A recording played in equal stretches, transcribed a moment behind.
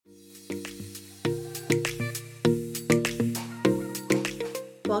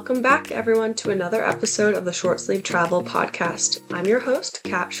Welcome back, everyone, to another episode of the Shortsleeve Travel Podcast. I'm your host,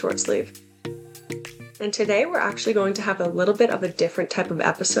 KAT Shortsleeve. And today we're actually going to have a little bit of a different type of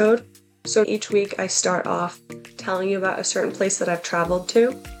episode. So each week I start off telling you about a certain place that I've traveled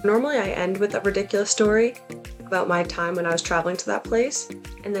to. Normally I end with a ridiculous story about my time when I was traveling to that place.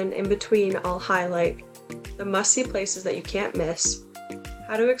 And then in between I'll highlight the must-see places that you can't miss,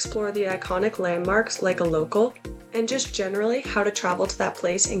 how to explore the iconic landmarks like a local, and just generally how to travel to that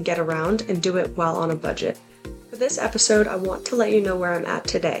place and get around and do it while on a budget. For this episode, I want to let you know where I'm at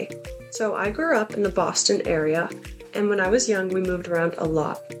today. So I grew up in the Boston area, and when I was young, we moved around a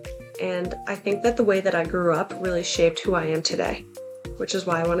lot. And I think that the way that I grew up really shaped who I am today, which is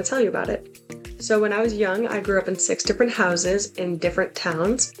why I want to tell you about it. So when I was young, I grew up in 6 different houses in different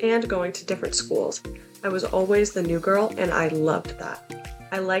towns and going to different schools. I was always the new girl, and I loved that.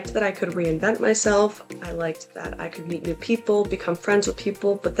 I liked that I could reinvent myself. I liked that I could meet new people, become friends with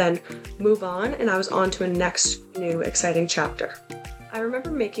people, but then move on, and I was on to a next new exciting chapter. I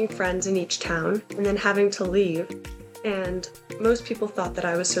remember making friends in each town and then having to leave, and most people thought that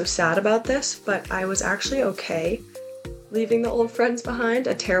I was so sad about this, but I was actually okay leaving the old friends behind,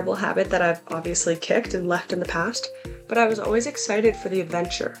 a terrible habit that I've obviously kicked and left in the past, but I was always excited for the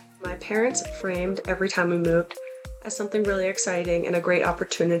adventure. My parents framed every time we moved as something really exciting and a great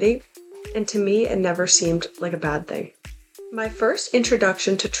opportunity, and to me it never seemed like a bad thing. My first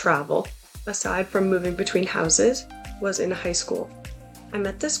introduction to travel, aside from moving between houses, was in high school. I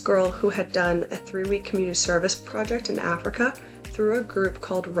met this girl who had done a 3-week community service project in Africa through a group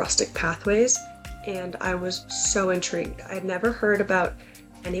called Rustic Pathways, and I was so intrigued. I had never heard about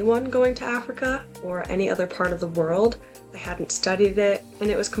anyone going to Africa or any other part of the world. I hadn't studied it, and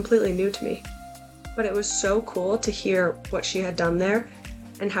it was completely new to me. But it was so cool to hear what she had done there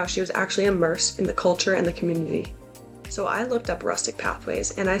and how she was actually immersed in the culture and the community. So I looked up Rustic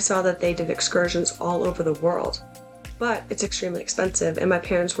Pathways and I saw that they did excursions all over the world. But it's extremely expensive and my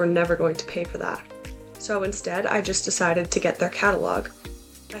parents were never going to pay for that. So instead, I just decided to get their catalog.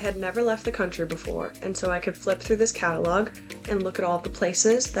 I had never left the country before, and so I could flip through this catalog and look at all the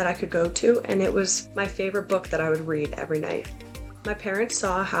places that I could go to, and it was my favorite book that I would read every night. My parents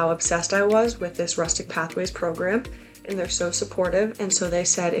saw how obsessed I was with this Rustic Pathways program, and they're so supportive, and so they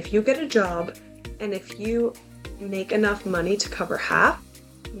said, if you get a job and if you make enough money to cover half,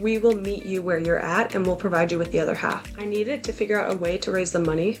 we will meet you where you're at and we'll provide you with the other half. I needed to figure out a way to raise the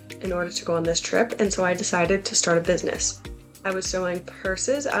money in order to go on this trip, and so I decided to start a business. I was sewing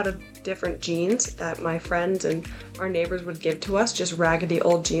purses out of different jeans that my friends and our neighbors would give to us, just raggedy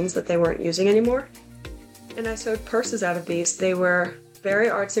old jeans that they weren't using anymore. And I sewed purses out of these. They were very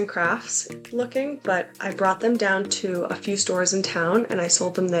arts and crafts looking, but I brought them down to a few stores in town and I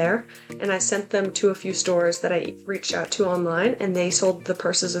sold them there. And I sent them to a few stores that I reached out to online, and they sold the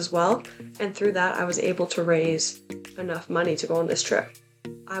purses as well. And through that, I was able to raise enough money to go on this trip.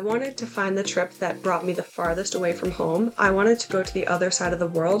 I wanted to find the trip that brought me the farthest away from home. I wanted to go to the other side of the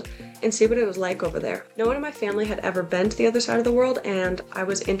world and see what it was like over there. No one in my family had ever been to the other side of the world, and I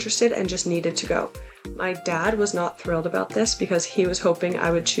was interested and just needed to go. My dad was not thrilled about this because he was hoping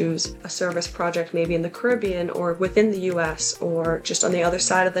I would choose a service project maybe in the Caribbean or within the US or just on the other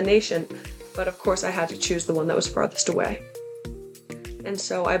side of the nation. But of course I had to choose the one that was farthest away. And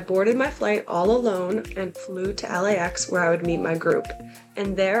so I boarded my flight all alone and flew to LAX where I would meet my group.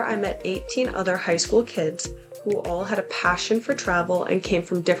 And there I met 18 other high school kids who all had a passion for travel and came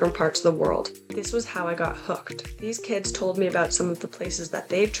from different parts of the world. This was how I got hooked. These kids told me about some of the places that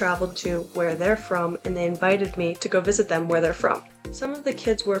they've traveled to, where they're from, and they invited me to go visit them where they're from. Some of the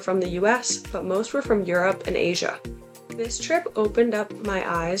kids were from the US, but most were from Europe and Asia. This trip opened up my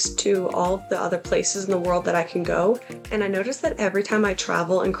eyes to all of the other places in the world that I can go, and I noticed that every time I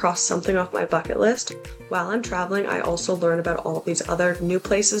travel and cross something off my bucket list, while I'm traveling, I also learn about all these other new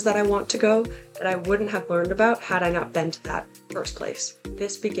places that I want to go that I wouldn't have learned about had I not been to that first place.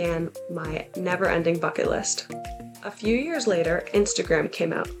 This began my never-ending bucket list. A few years later, Instagram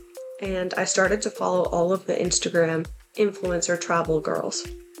came out, and I started to follow all of the Instagram influencer travel girls.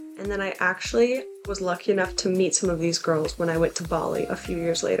 And then I actually was lucky enough to meet some of these girls when I went to Bali a few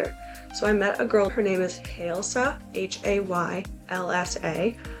years later. So I met a girl, her name is Haylsa, Haylsa.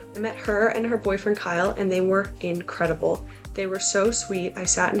 I met her and her boyfriend Kyle, and they were incredible. They were so sweet. I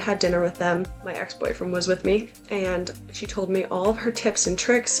sat and had dinner with them. My ex-boyfriend was with me, and she told me all of her tips and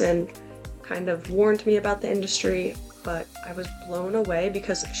tricks and kind of warned me about the industry. But I was blown away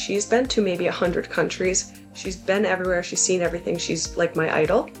because she's been to maybe 100 countries. She's been everywhere. She's seen everything. She's like my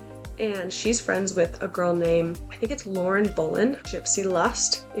idol. And she's friends with a girl named, I think it's Lauren Bullen, Gypsy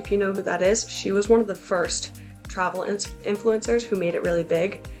Lust, if you know who that is. She was one of the first travel influencers who made it really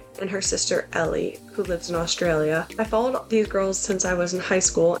big, and her sister Ellie, who lives in Australia. I followed these girls since I was in high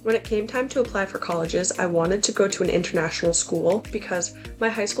school. When it came time to apply for colleges, I wanted to go to an international school because my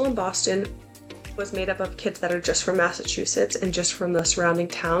high school in Boston was made up of kids that are just from Massachusetts and just from the surrounding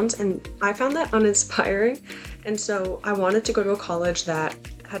towns, and I found that uninspiring. And so I wanted to go to a college that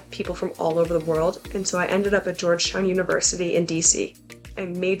had people from all over the world, and so I ended up at Georgetown University in DC, a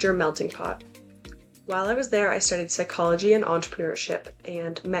major melting pot. While I was there, I studied psychology and entrepreneurship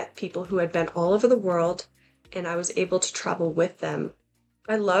and met people who had been all over the world, and I was able to travel with them.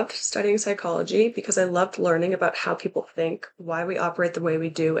 I loved studying psychology because I loved learning about how people think, why we operate the way we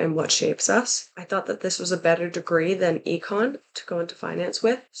do, and what shapes us. I thought that this was a better degree than econ to go into finance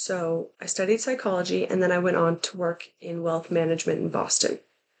with, so I studied psychology, and then I went on to work in wealth management in Boston.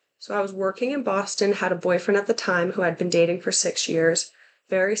 So I was working in Boston, had a boyfriend at the time who I'd been dating for 6 years,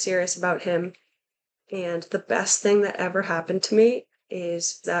 very serious about him. And the best thing that ever happened to me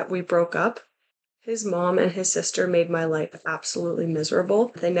is that we broke up. His mom and his sister made my life absolutely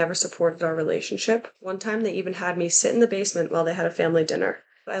miserable. They never supported our relationship. One time they even had me sit in the basement while they had a family dinner.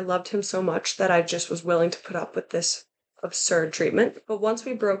 I loved him so much that I just was willing to put up with this absurd treatment. But once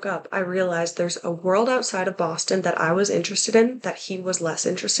we broke up, I realized there's a world outside of Boston that I was interested in that he was less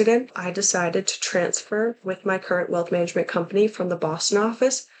interested in. I decided to transfer with my current wealth management company from the Boston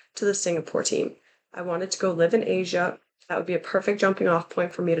office to the Singapore team. I wanted to go live in Asia. That would be a perfect jumping off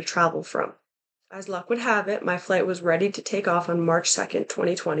point for me to travel from. As luck would have it, my flight was ready to take off on March 2nd,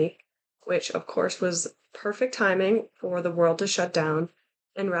 2020, which of course was perfect timing for the world to shut down.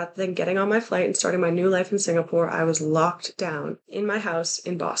 And rather than getting on my flight and starting my new life in Singapore, I was locked down in my house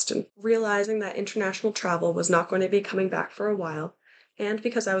in Boston, realizing that international travel was not going to be coming back for a while. And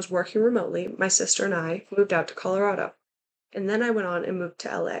because I was working remotely, my sister and I moved out to Colorado. And then I went on and moved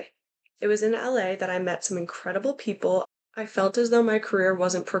to LA. It was in LA that I met some incredible people. I felt as though my career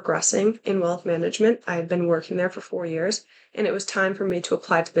wasn't progressing in wealth management. I had been working there for 4 years, and it was time for me to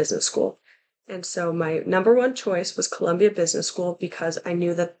apply to business school. And so my number one choice was Columbia Business School because I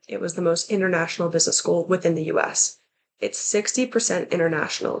knew that it was the most international business school within the US. It's 60%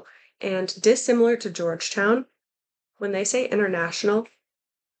 international, and dissimilar to Georgetown, when they say international,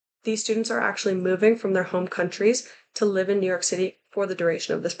 these students are actually moving from their home countries to live in New York City for the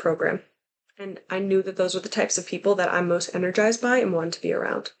duration of this program. And I knew that those were the types of people that I'm most energized by and wanted to be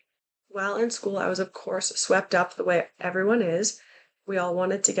around. While in school, I was, of course, swept up the way everyone is. We all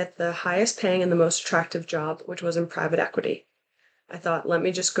wanted to get the highest paying and the most attractive job, which was in private equity. I thought, let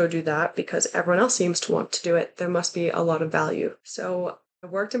me just go do that because everyone else seems to want to do it. There must be a lot of value. So I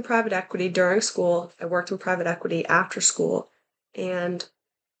worked in private equity during school. I worked in private equity after school. And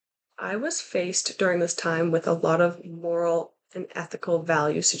I was faced during this time with a lot of moral and ethical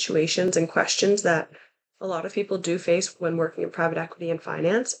value situations and questions that a lot of people do face when working in private equity and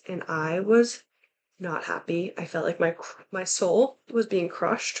finance, and I was not happy. I felt like my soul was being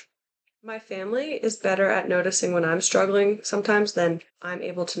crushed. My family is better at noticing when I'm struggling sometimes than I'm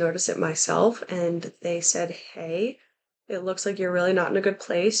able to notice it myself, and they said, "Hey, it looks like you're really not in a good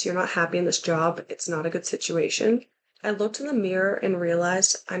place. You're not happy in this job. It's not a good situation." I looked in the mirror and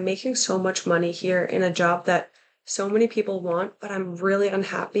realized I'm making so much money here in a job that so many people want, but I'm really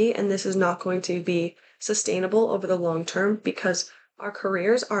unhappy, and this is not going to be sustainable over the long term because our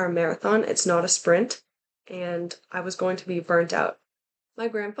careers are a marathon, it's not a sprint, and I was going to be burnt out. My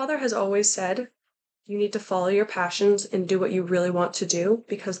grandfather has always said, you need to follow your passions and do what you really want to do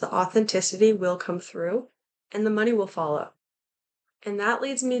because the authenticity will come through and the money will follow. And that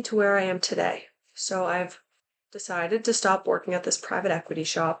leads me to where I am today. So I've decided to stop working at this private equity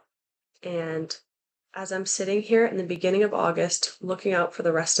shop, and as I'm sitting here in the beginning of August, looking out for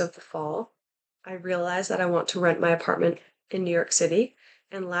the rest of the fall, I realize that I want to rent my apartment in New York City.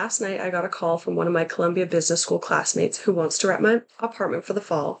 And last night I got a call from one of my Columbia Business School classmates who wants to rent my apartment for the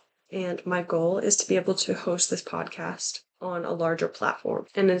fall. And my goal is to be able to host this podcast on a larger platform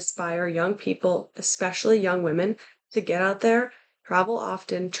and inspire young people, especially young women, to get out there, travel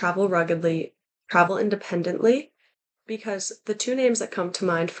often, travel ruggedly, travel independently. Because the two names that come to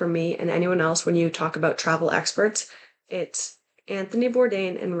mind for me and anyone else when you talk about travel experts, it's Anthony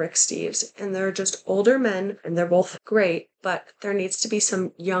Bourdain and Rick Steves. And they're just older men and they're both great, but there needs to be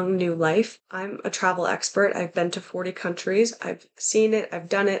some young new life. I'm a travel expert. I've been to 40 countries. I've seen it. I've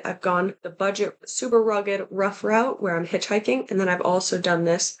done it. I've gone the budget, super rugged, rough route where I'm hitchhiking. And then I've also done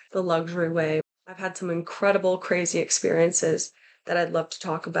this the luxury way. I've had some incredible, crazy experiences that I'd love to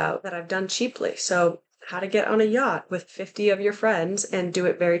talk about that I've done cheaply. So how to get on a yacht with 50 of your friends and do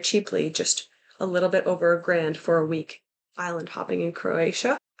it very cheaply, just a little bit over $1,000 for a week island hopping in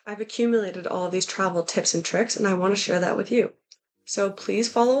Croatia. I've accumulated all of these travel tips and tricks, and I want to share that with you. So please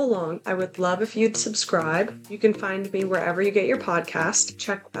follow along. I would love if you'd subscribe. You can find me wherever you get your podcast.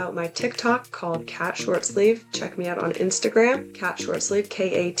 Check out my TikTok called KAT SHORTSLEEVE. Check me out on Instagram, KAT SHORTSLEEVE,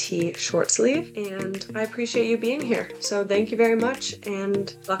 KAT SHORTSLEEVE. And I appreciate you being here. So thank you very much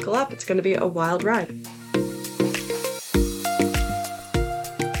and buckle up. It's going to be a wild ride.